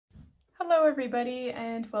Hello everybody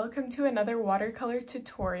and welcome to another watercolor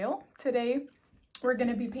tutorial. Today we're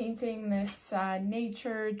going to be painting this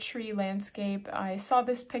nature tree landscape. I saw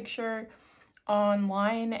this picture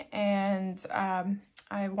online and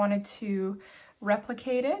I wanted to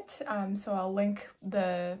replicate it, so I'll link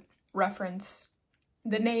the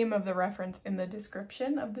name of the reference in the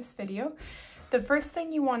description of this video. The first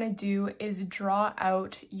thing you want to do is draw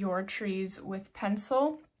out your trees with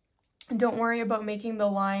pencil. Don't worry about making the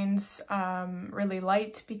lines really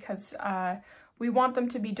light because we want them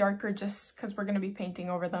to be darker just because we're going to be painting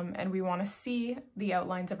over them and we want to see the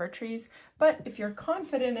outlines of our trees. But if you're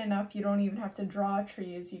confident enough, you don't even have to draw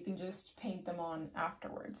trees, you can just paint them on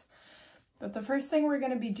afterwards. But the first thing we're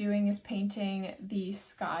going to be doing is painting the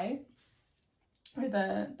sky, or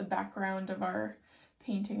the background of our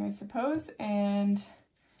painting, I suppose, and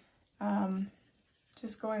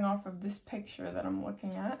just going off of this picture that I'm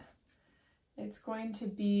looking at. It's going to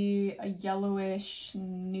be a yellowish,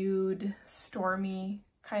 nude, stormy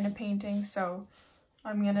kind of painting, so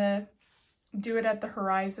I'm gonna do it at the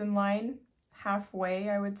horizon line, halfway,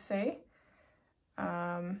 I would say.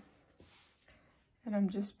 And I'm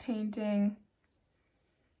just painting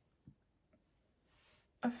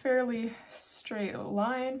a fairly straight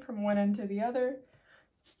line from one end to the other,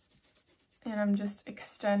 and I'm just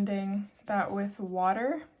extending that with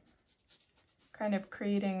water, kind of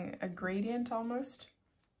creating a gradient almost.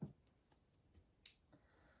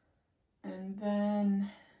 And then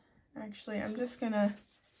actually I'm just gonna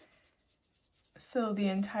fill the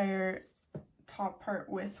entire top part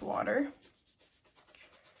with water.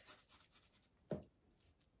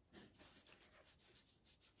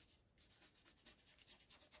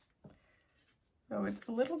 So it's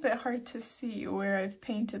a little bit hard to see where I've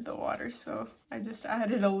painted the water, so I just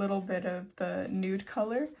added a little bit of the nude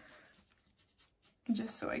color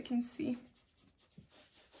just so I can see.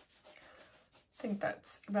 I think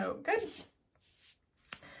that's about good.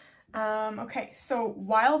 Okay, so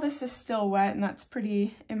while this is still wet, and that's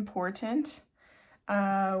pretty important,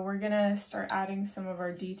 we're gonna start adding some of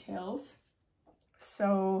our details.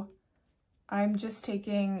 So I'm just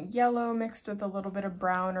taking yellow mixed with a little bit of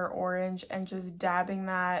brown or orange and just dabbing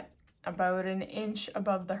that about an inch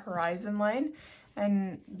above the horizon line.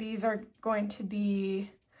 And these are going to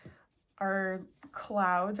be our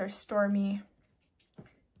clouds, our stormy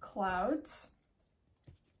clouds.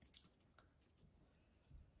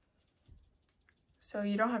 So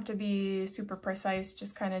you don't have to be super precise,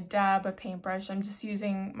 just kind of dab a paintbrush. I'm just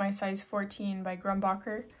using my size 14 by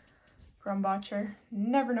Grumbacher,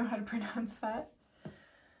 never know how to pronounce that.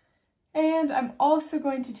 And I'm also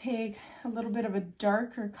going to take a little bit of a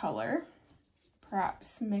darker color,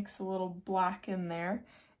 perhaps mix a little black in there,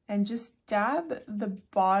 and just dab the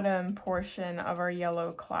bottom portion of our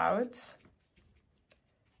yellow clouds,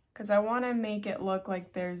 because I want to make it look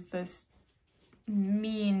like there's this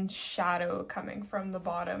mean shadow coming from the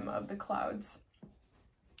bottom of the clouds.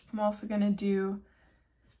 I'm also going to do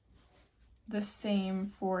the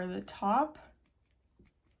same for the top.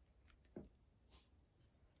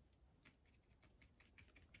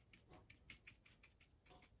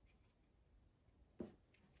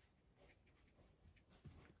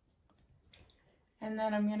 And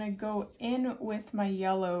then I'm gonna go in with my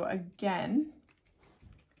yellow again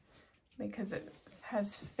because it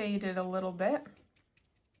has faded a little bit.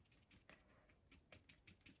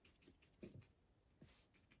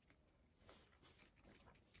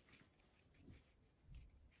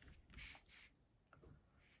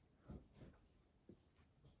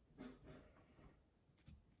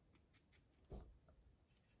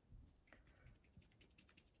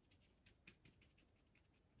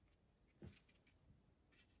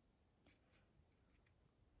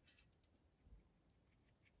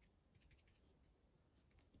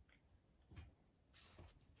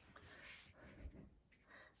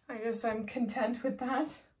 I guess I'm content with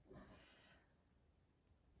that.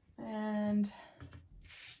 And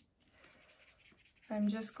I'm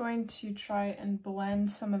just going to try and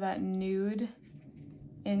blend some of that nude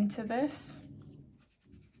into this,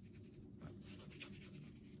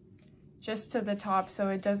 just to the top, so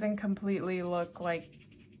it doesn't completely look like,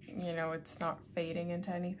 you know, it's not fading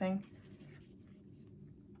into anything.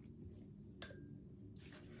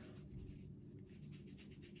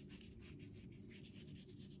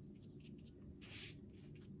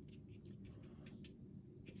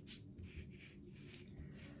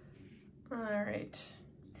 All right,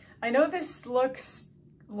 I know this looks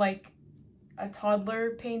like a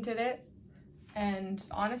toddler painted it, and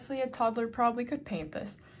honestly a toddler probably could paint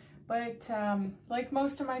this, but like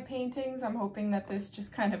most of my paintings, I'm hoping that this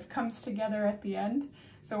just kind of comes together at the end.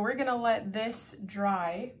 So we're gonna let this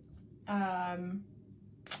dry And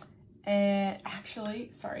actually,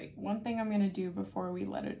 sorry, one thing I'm going to do before we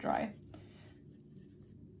let it dry.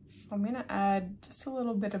 I'm going to add just a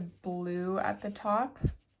little bit of blue at the top.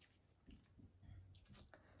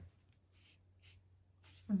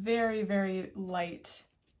 Very, very light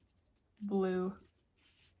blue,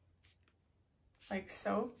 like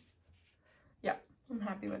so. Yeah, I'm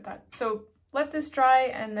happy with that. So let this dry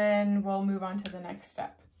and then we'll move on to the next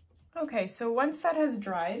step. Okay, so once that has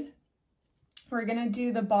dried, we're going to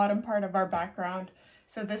do the bottom part of our background.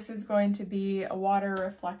 So this is going to be a water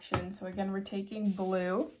reflection. So again, we're taking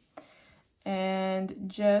blue and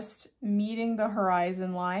just meeting the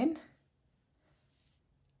horizon line.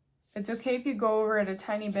 It's okay if you go over it a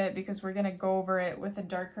tiny bit because we're going to go over it with a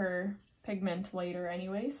darker pigment later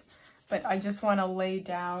anyways. But I just want to lay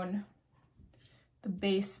down the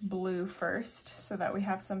base blue first so that we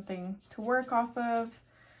have something to work off of,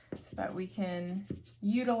 so that we can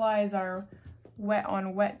utilize our wet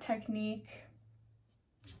on wet technique.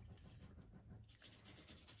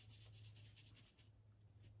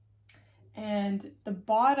 And the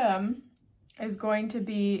bottom is going to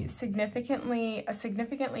be a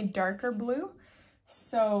significantly darker blue.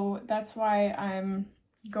 So that's why I'm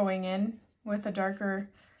going in with a darker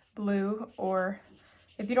blue, or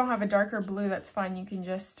if you don't have a darker blue, that's fine. You can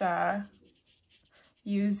just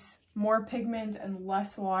use more pigment and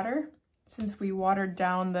less water, since we watered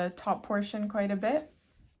down the top portion quite a bit.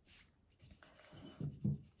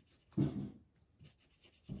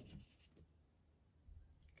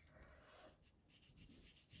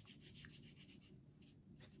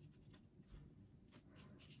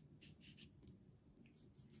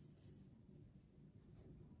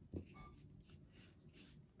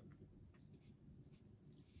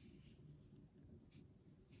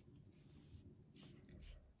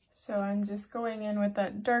 So I'm just going in with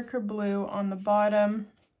that darker blue on the bottom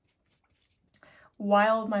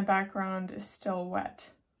while my background is still wet.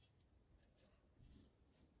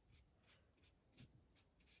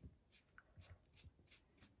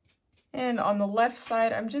 And on the left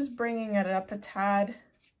side, I'm just bringing it up a tad.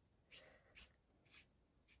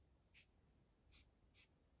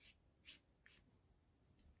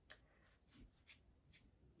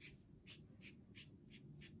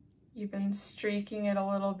 Even streaking it a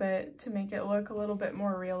little bit to make it look a little bit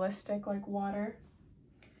more realistic, like water.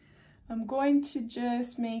 I'm going to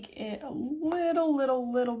just make it a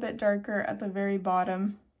little bit darker at the very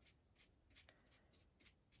bottom.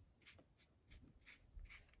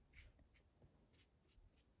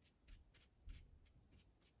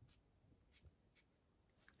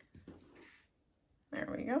 There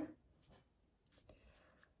we go.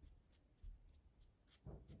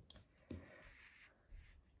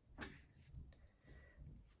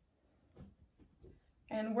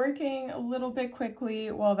 And working a little bit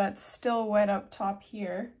quickly while that's still wet up top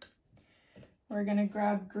here, we're gonna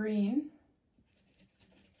grab green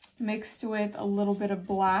mixed with a little bit of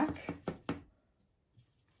black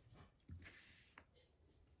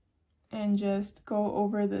and just go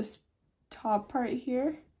over this top part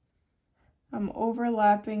here. I'm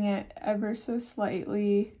overlapping it ever so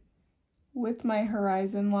slightly with my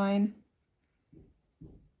horizon line,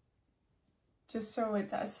 just so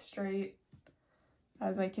it's as straight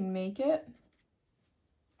as I can make it.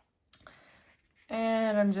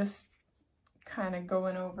 And I'm just kind of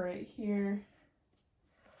going over it here.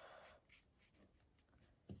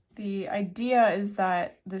 The idea is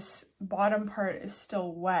that this bottom part is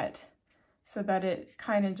still wet so that it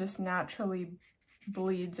kind of just naturally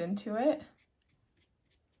bleeds into it.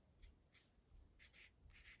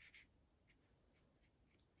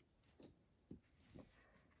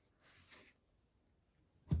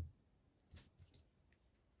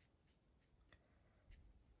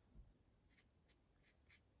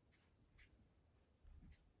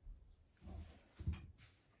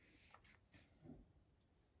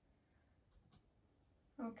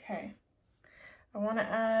 Okay, I want to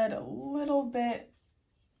add a little bit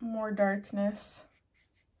more darkness.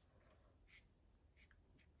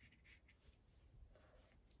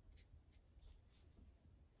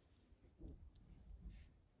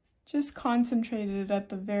 Just concentrated at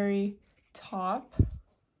the very top,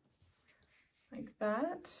 like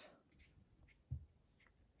that.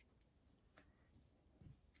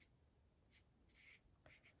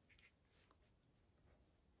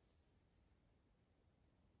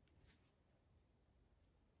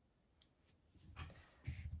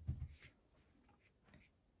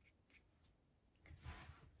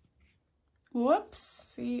 Whoops,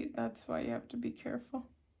 see, that's why you have to be careful.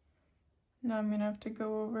 Now I'm gonna have to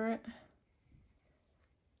go over it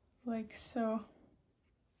like so.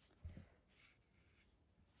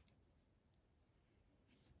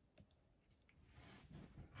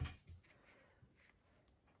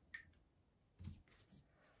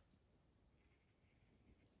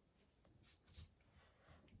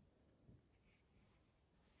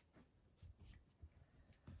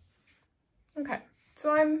 Okay,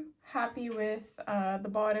 so I'm happy with the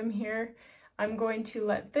bottom here. I'm going to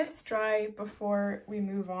let this dry before we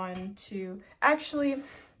move on to, actually,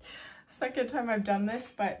 second time I've done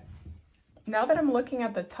this, but now that I'm looking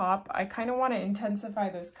at the top, I kind of want to intensify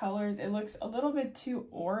those colors. It looks a little bit too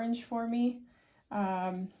orange for me. So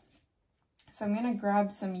I'm going to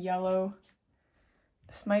grab some yellow.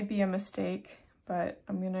 This might be a mistake, but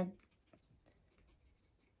I'm going to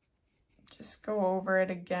just go over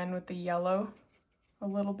it again with the yellow a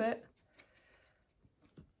little bit.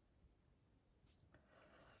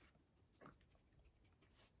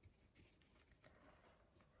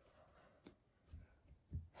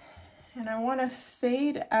 And I want to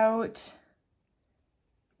fade out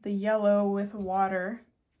the yellow with water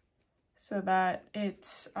so that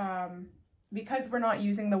it's, because we're not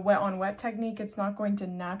using the wet on wet technique, it's not going to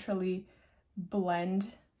naturally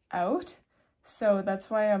blend out. So that's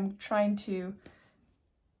why I'm trying to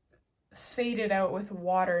fade it out with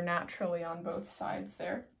water naturally on both sides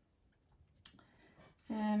there.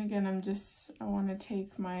 And again, I want to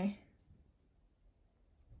take my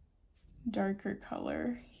darker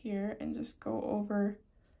color here and just go over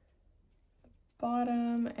the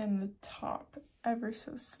bottom and the top ever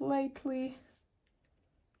so slightly.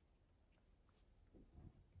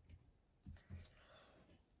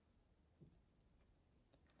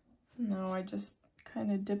 Now I just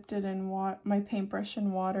kind of dipped it in my paintbrush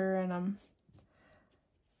in water, and I'm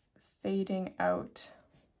fading out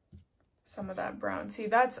some of that brown. See,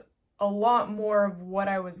 that's a lot more of what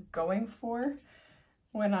I was going for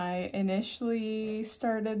when I initially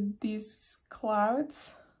started these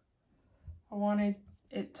clouds. I wanted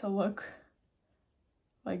it to look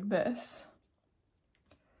like this.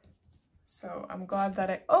 So I'm glad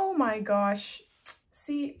that oh my gosh,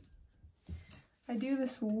 see, I do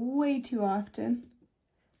this way too often.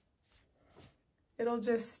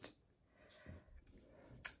 It's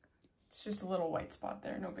just a little white spot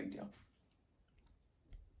there, no big deal.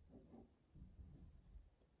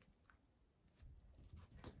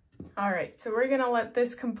 All right, so we're gonna let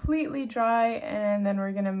this completely dry and then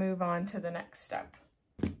we're gonna move on to the next step.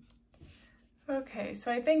 Okay,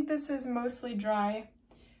 so I think this is mostly dry.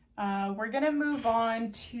 We're gonna move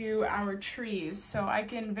on to our trees. So I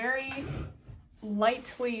can very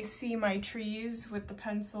lightly see my trees with the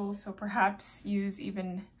pencil, so perhaps use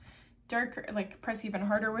even darker, like press even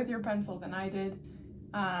harder with your pencil than I did.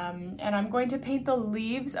 And I'm going to paint the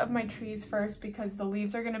leaves of my trees first because the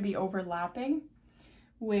leaves are going to be overlapping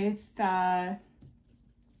with the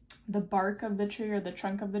bark of the tree or the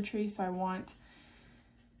trunk of the tree, so I want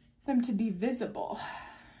them to be visible.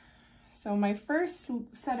 So my first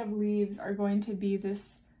set of leaves are going to be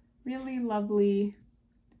this really lovely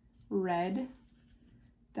red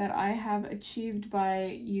that I have achieved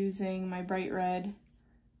by using my bright red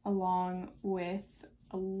along with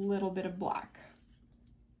a little bit of black.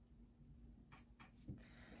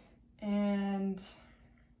 And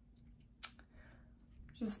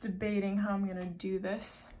just debating how I'm gonna do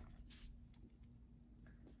this.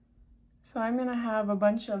 So I'm gonna have a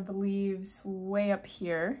bunch of leaves way up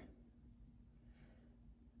here.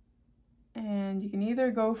 And you can either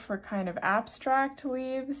go for kind of abstract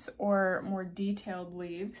leaves or more detailed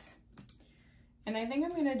leaves. And I think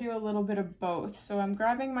I'm gonna do a little bit of both. So I'm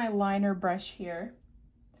grabbing my liner brush here,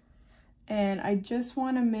 and I just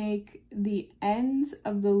wanna make the ends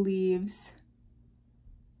of the leaves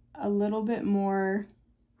a little bit more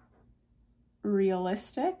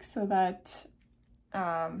realistic so that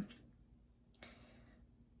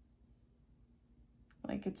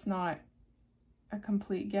like it's not a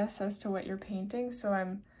complete guess as to what you're painting. So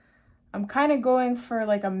I'm kind of going for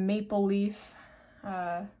like a maple leaf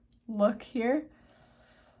look here.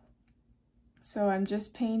 So I'm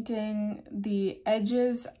just painting the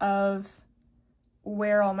edges of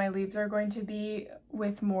where all my leaves are going to be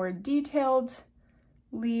with more detailed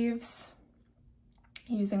leaves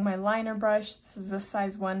using my liner brush. This is a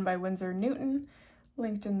size 1 by Winsor Newton,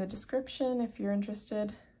 linked in the description if you're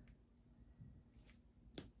interested.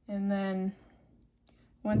 And then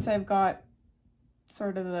once I've got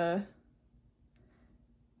sort of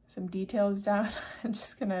some details down, I'm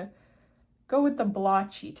just gonna go with the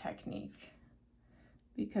blotchy technique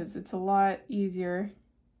because it's a lot easier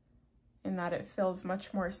in that it fills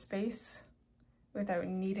much more space without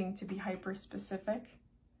needing to be hyper specific.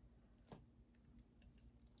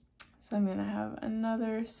 So I'm gonna have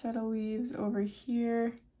another set of leaves over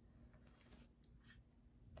here.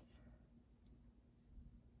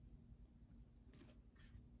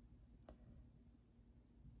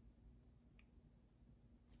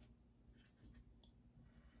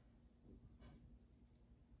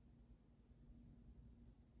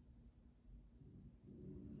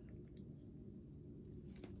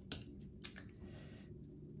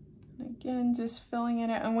 Again, just filling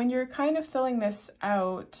it out. And when you're kind of filling this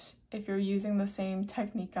out, if you're using the same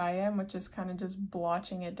technique I am, which is kind of just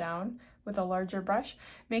blotching it down with a larger brush,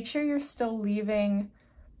 make sure you're still leaving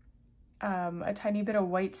a tiny bit of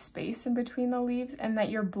white space in between the leaves, and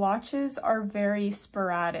that your blotches are very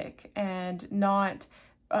sporadic and not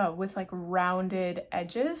with like rounded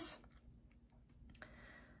edges,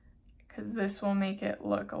 because this will make it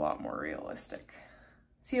look a lot more realistic.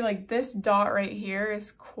 See, like this dot right here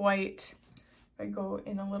is quite, if I go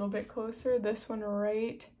in a little bit closer, this one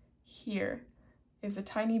right here is a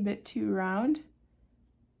tiny bit too round.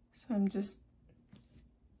 So I'm just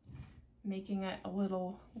making it a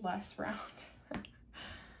little less round.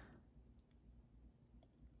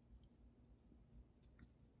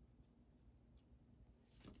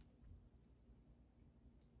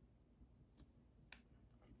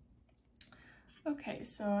 Okay,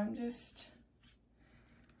 so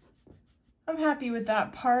I'm happy with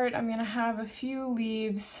that part. I'm gonna have a few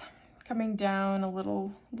leaves coming down a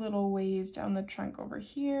little ways down the trunk over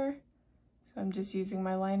here. So I'm just using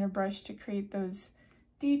my liner brush to create those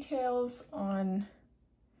details on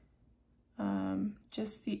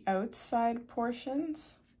just the outside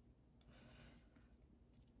portions.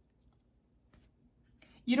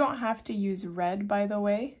 You don't have to use red, by the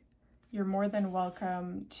way. You're more than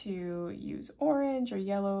welcome to use orange or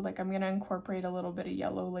yellow. Like, I'm gonna incorporate a little bit of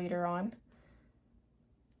yellow later on.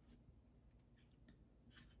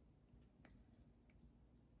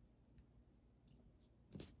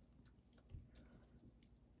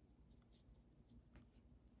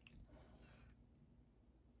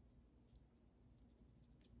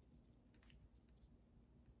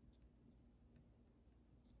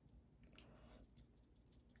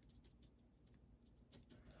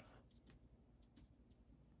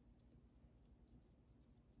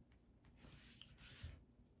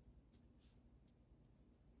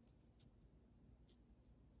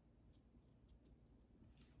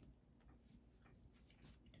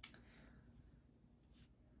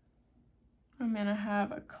 I'm gonna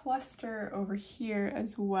have a cluster over here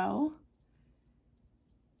as well.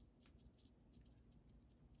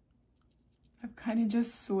 I've kind of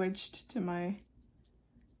just switched to my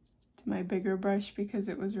bigger brush because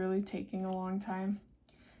it was really taking a long time.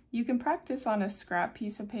 You can practice on a scrap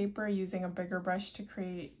piece of paper using a bigger brush to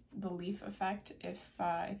create the leaf effect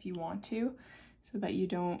if you want to, so that you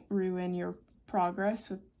don't ruin your progress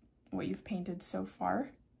with what you've painted so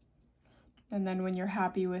far. And then when you're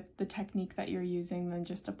happy with the technique that you're using, then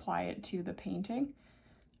just apply it to the painting.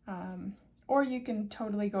 Or you can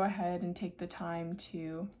totally go ahead and take the time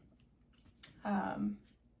to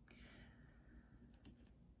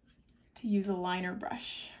use a liner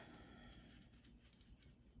brush.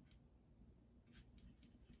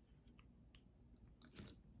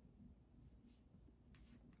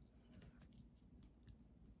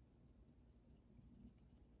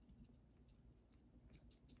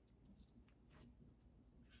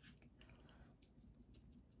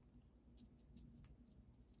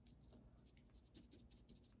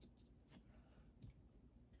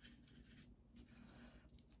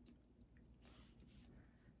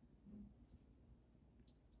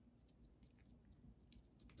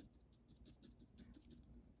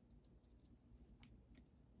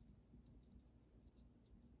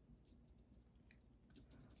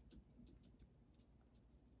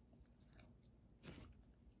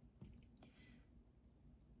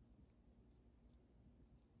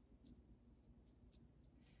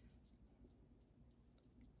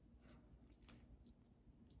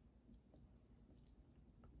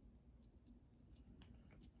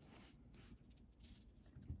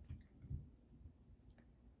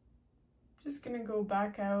 Just gonna go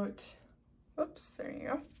back out. Whoops, there you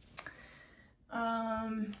go.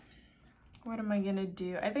 What am I gonna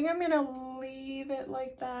do? I think I'm gonna leave it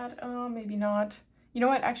like that. Oh, maybe not. You know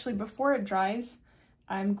what, actually, before it dries,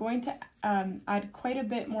 I'm going to add quite a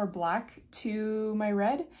bit more black to my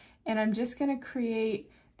red, and I'm just gonna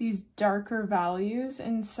create these darker values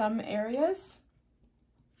in some areas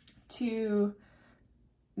to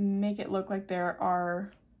make it look like there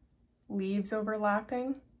are leaves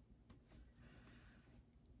overlapping.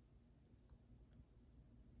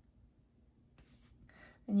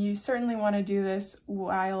 And you certainly want to do this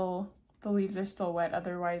while the leaves are still wet,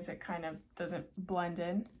 otherwise it kind of doesn't blend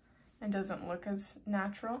in and doesn't look as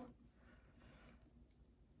natural.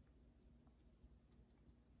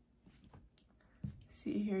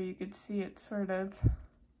 See here, you could see it sort of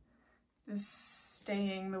just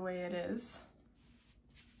staying the way it is.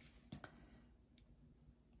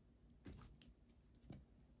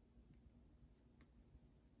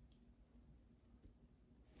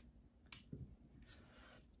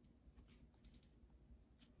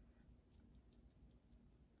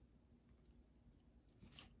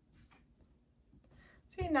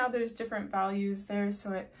 See, now there's different values there,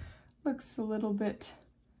 so it looks a little bit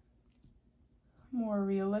more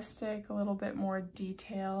realistic, a little bit more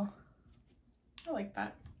detail. I like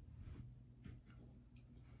that.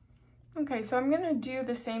 Okay, so I'm gonna do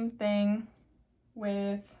the same thing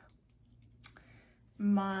with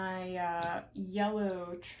my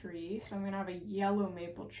yellow tree. So I'm gonna have a yellow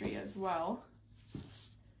maple tree as well.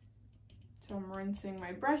 So I'm rinsing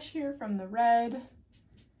my brush here from the red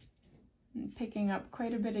and picking up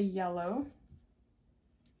quite a bit of yellow.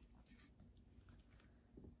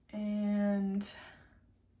 And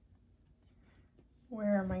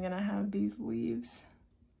where am I gonna have these leaves?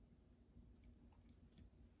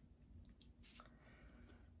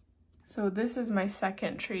 So this is my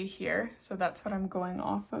second tree here, so that's what I'm going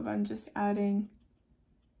off of. I'm just adding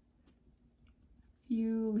a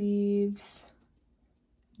few leaves.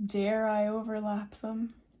 Dare I overlap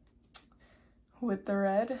them with the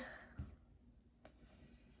red?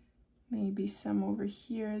 Maybe some over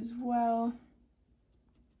here as well.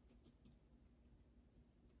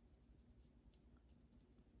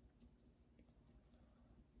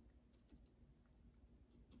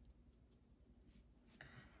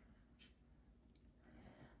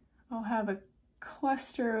 I'll have a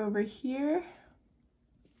cluster over here.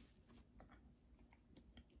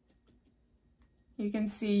 You can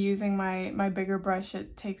see using my bigger brush,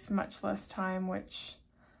 it takes much less time, which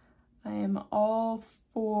I am all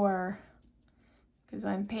for, because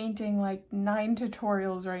I'm painting like 9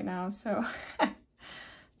 tutorials right now, so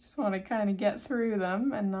just want to kind of get through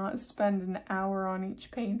them and not spend an hour on each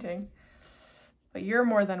painting. But you're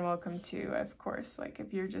more than welcome to, of course. Like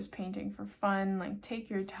if you're just painting for fun, like take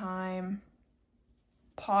your time,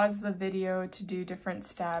 pause the video to do different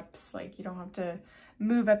steps. Like you don't have to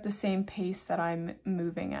move at the same pace that I'm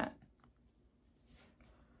moving at.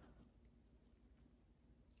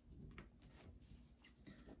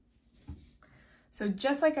 So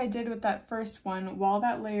just like I did with that first one, while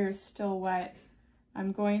that layer is still wet,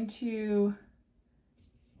 I'm going to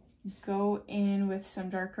go in with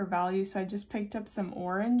some darker values. So I just picked up some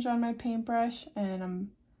orange on my paintbrush and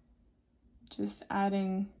I'm just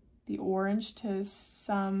adding the orange to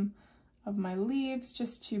some of my leaves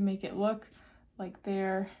just to make it look like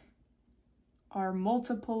there are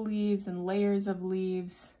multiple leaves and layers of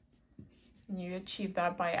leaves. And you achieve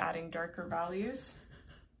that by adding darker values.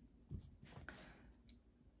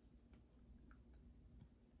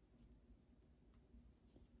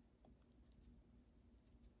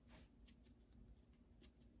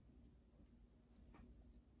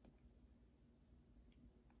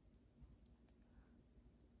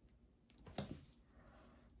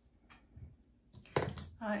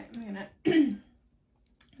 I'm gonna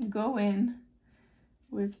go in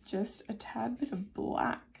with just a tad bit of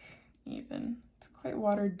black even. It's quite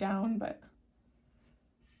watered down, but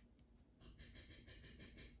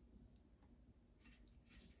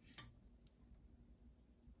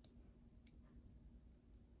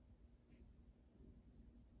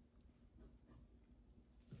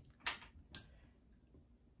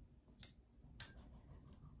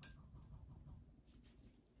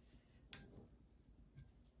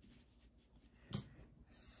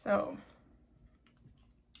so,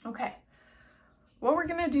 okay, what we're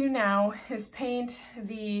gonna do now is paint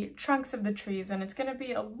the trunks of the trees, and it's gonna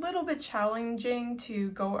be a little bit challenging to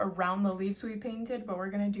go around the leaves we painted, but we're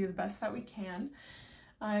gonna do the best that we can.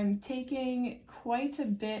 I'm taking quite a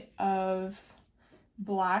bit of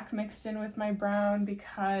black mixed in with my brown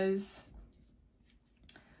because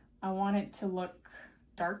I want it to look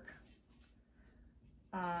dark.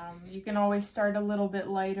 You can always start a little bit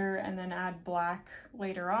lighter and then add black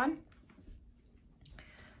later on.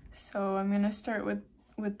 So I'm gonna start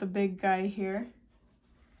with the big guy here.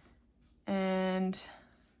 And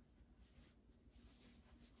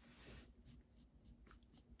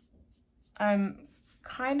I'm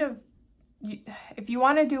kind of, if you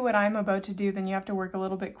want to do what I'm about to do, then you have to work a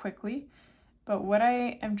little bit quickly. But what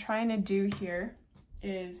I am trying to do here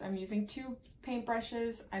is I'm using 2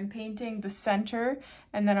 paintbrushes. I'm painting the center,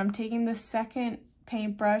 and then I'm taking the second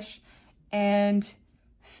paintbrush and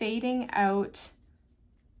fading out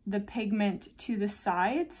the pigment to the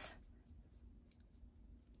sides,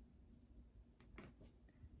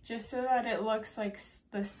 just so that it looks like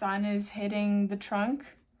the sun is hitting the trunk.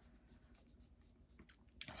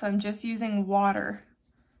 So I'm just using water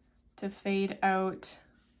to fade out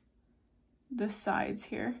the sides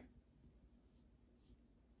here.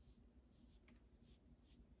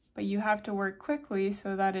 But you have to work quickly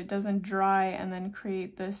so that it doesn't dry and then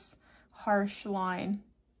create this harsh line.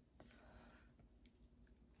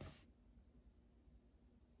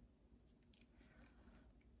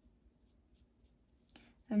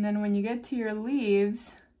 And then when you get to your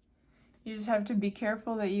leaves, you just have to be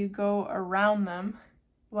careful that you go around them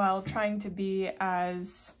while trying to be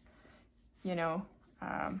as, you know,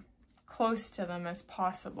 close to them as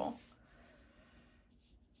possible.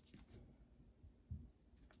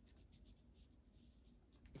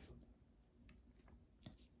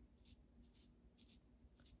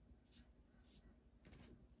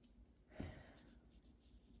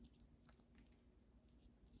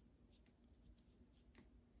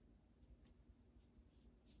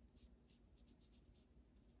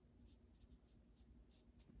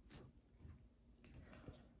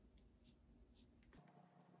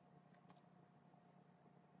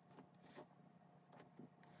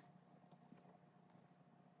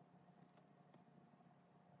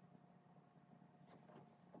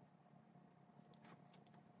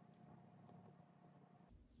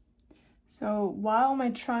 So while my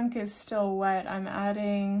trunk is still wet, I'm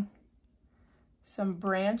adding some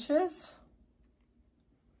branches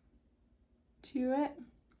to it,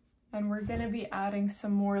 and we're going to be adding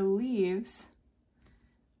some more leaves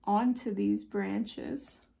onto these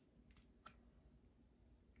branches.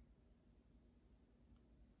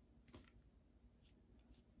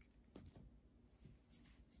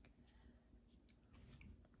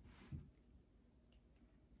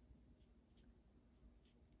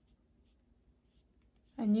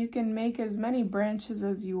 And you can make as many branches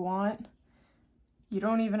as you want. You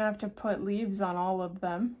don't even have to put leaves on all of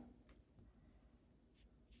them.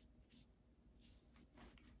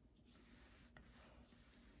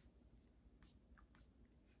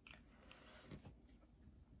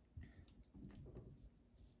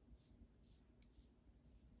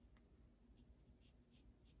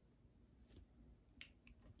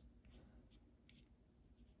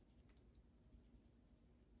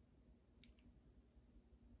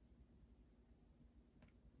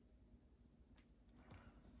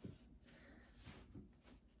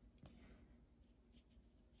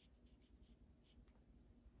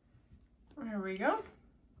 There we go.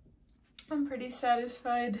 I'm pretty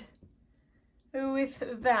satisfied with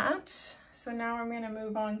that. So now I'm going to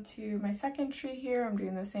move on to my second tree here. I'm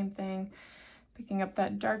doing the same thing, picking up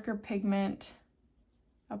that darker pigment,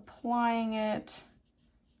 applying it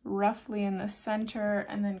roughly in the center,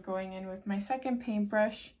 and then going in with my second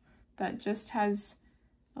paintbrush that just has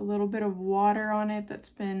a little bit of water on it that's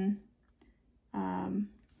been, the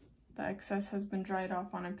excess has been dried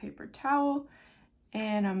off on a paper towel.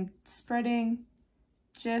 And I'm spreading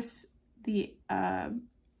just the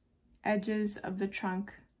edges of the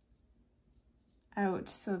trunk out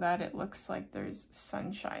so that it looks like there's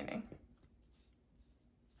sun shining.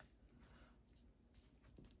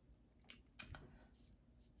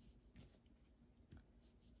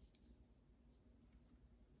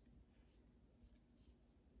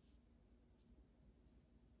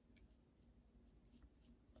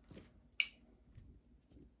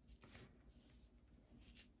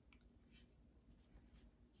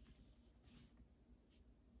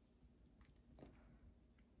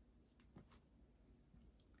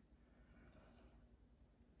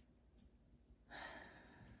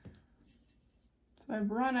 I've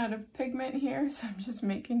run out of pigment here, so I'm just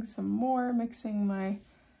making some more, mixing my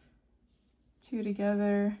two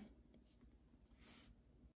together.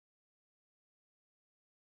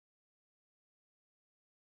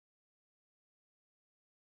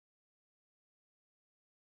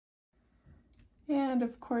 And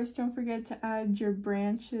of course, don't forget to add your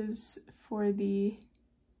branches for the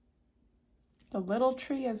little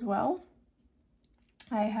tree as well.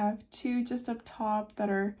 I have two just up top that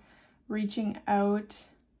are reaching out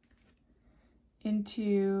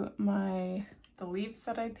into the leaves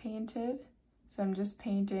that I painted. So I'm just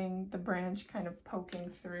painting the branch kind of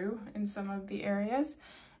poking through in some of the areas.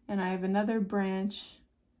 And I have another branch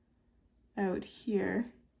out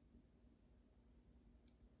here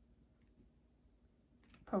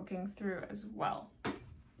poking through as well.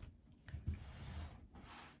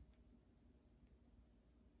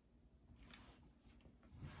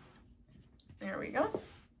 There we go.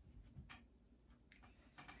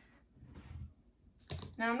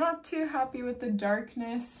 Now I'm not too happy with the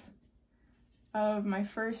darkness of my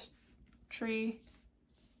first tree,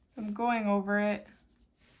 so I'm going over it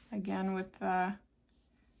again with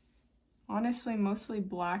honestly mostly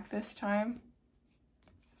black this time.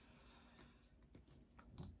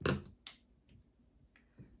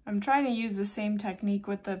 I'm trying to use the same technique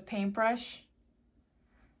with the paintbrush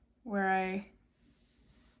where I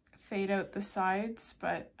fade out the sides,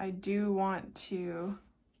 but I do want to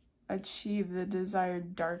achieve the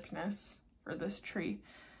desired darkness for this tree.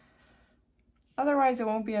 Otherwise, it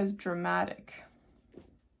won't be as dramatic.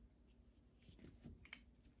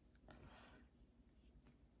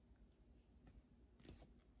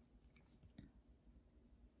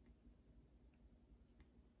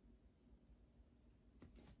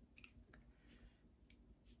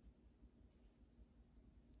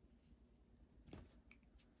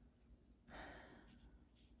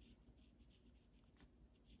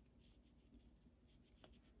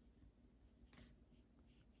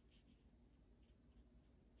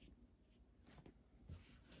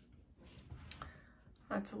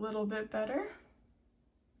 That's a little bit better.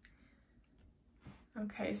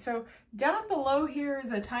 Okay, so down below here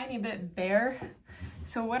is a tiny bit bare.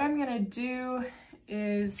 So what I'm gonna do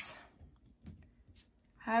is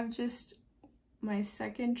have just my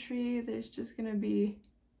second tree. There's just gonna be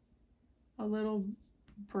a little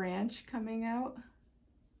branch coming out.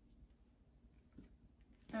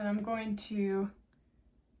 And I'm going to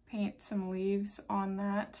paint some leaves on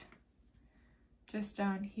that just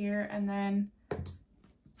down here. And then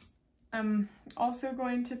I'm also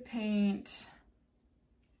going to paint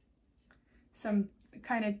some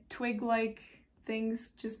kind of twig-like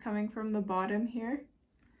things just coming from the bottom here.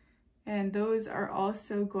 And those are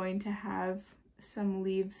also going to have some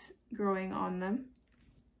leaves growing on them.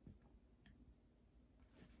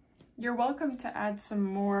 You're welcome to add some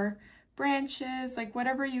more branches, like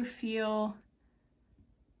whatever you feel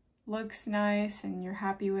looks nice and you're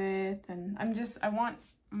happy with. And I want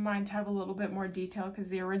mine to have a little bit more detail because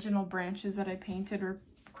the original branches that I painted were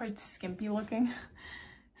quite skimpy looking.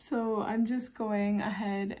 So I'm just going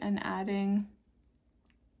ahead and adding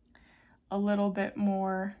a little bit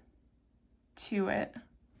more to it.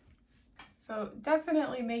 So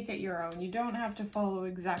definitely make it your own. You don't have to follow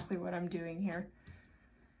exactly what I'm doing here.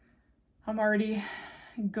 I'm already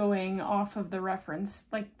going off of the reference,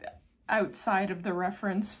 like outside of the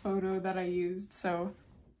reference photo that I used, so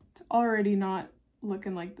it's already not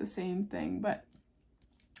looking like the same thing. But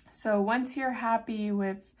so once you're happy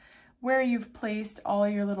with where you've placed all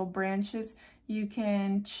your little branches, you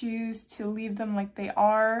can choose to leave them like they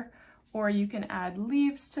are, or you can add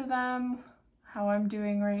leaves to them, how I'm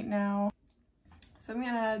doing right now. So I'm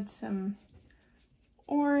gonna add some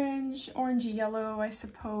orangey yellow, I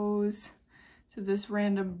suppose, to this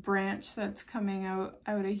random branch that's coming out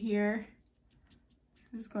of here.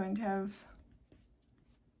 This is going to have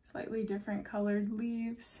slightly different colored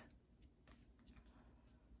leaves.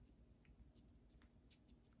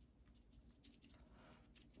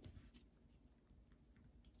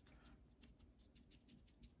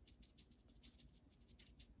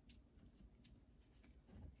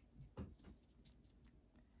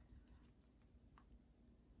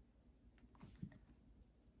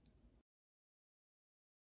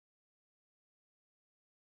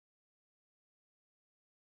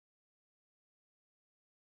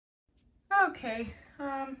 Okay,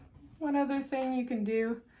 one other thing you can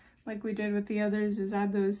do, like we did with the others, is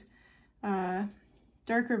add those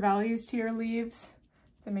darker values to your leaves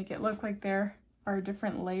to make it look like there are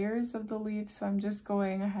different layers of the leaves. So I'm just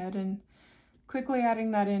going ahead and quickly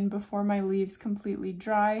adding that in before my leaves completely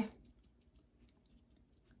dry.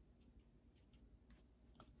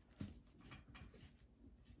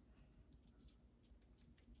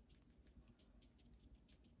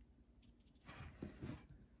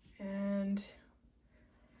 And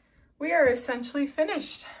we are essentially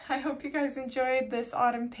finished. I hope you guys enjoyed this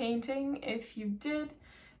autumn painting. If you did,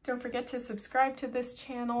 don't forget to subscribe to this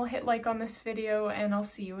channel, hit like on this video, and I'll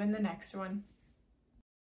see you in the next one.